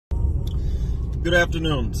Good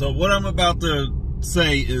afternoon. So what I'm about to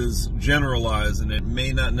say is generalized, and it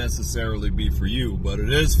may not necessarily be for you, but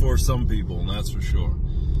it is for some people, and that's for sure.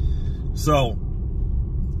 So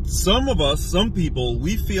some people,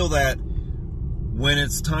 we feel that when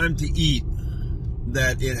it's time to eat,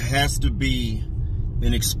 that it has to be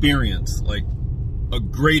an experience, like a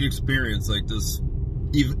great experience, like this,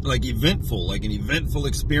 like an eventful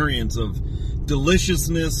experience of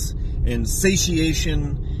deliciousness and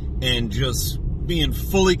satiation and just being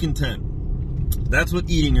fully content. That's what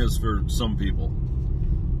eating is for some people.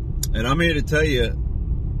 And I'm here to tell you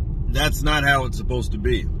that's not how it's supposed to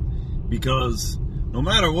be. Because no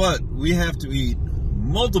matter what, we have to eat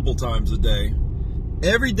multiple times a day,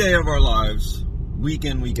 every day of our lives, week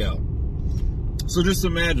in, week out. So just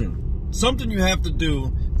imagine, something you have to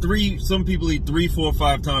do some people eat 3, 4,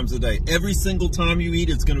 5 times a day. Every single time you eat,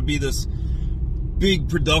 it's going to be this big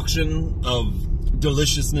production of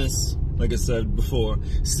deliciousness, like I said before,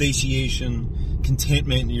 satiation,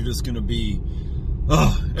 contentment, and you're just going to be,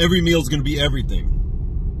 every meal's going to be everything.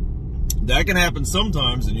 That can happen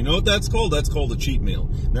sometimes, and you know what that's called? That's called a cheat meal.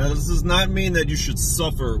 Now, this does not mean that you should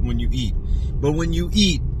suffer when you eat, but when you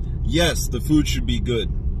eat, yes, the food should be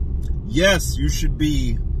good. Yes, you should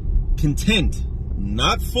be content,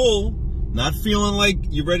 not full, not feeling like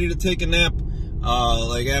you're ready to take a nap,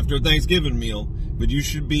 like after a Thanksgiving meal, but you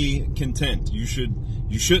should be content. You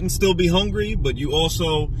shouldn't still be hungry, but you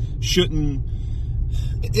also shouldn't.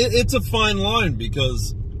 It's a fine line,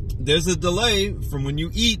 because there's a delay from when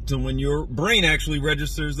you eat to when your brain actually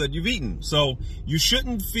registers that you've eaten. So you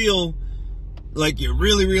shouldn't feel like you're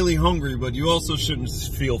really, really hungry, but you also shouldn't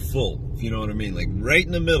feel full, if you know what I mean, like right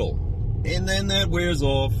in the middle. And then that wears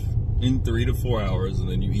off in 3 to 4 hours, and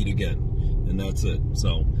then you eat again, and that's it.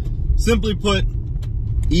 So simply put,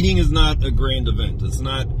 eating is not a grand event. It's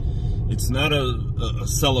not a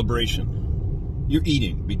celebration. You're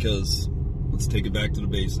eating because, let's take it back to the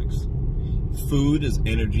basics. Food is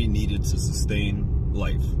energy needed to sustain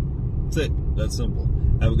life. That's it. That's simple.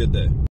 Have a good day.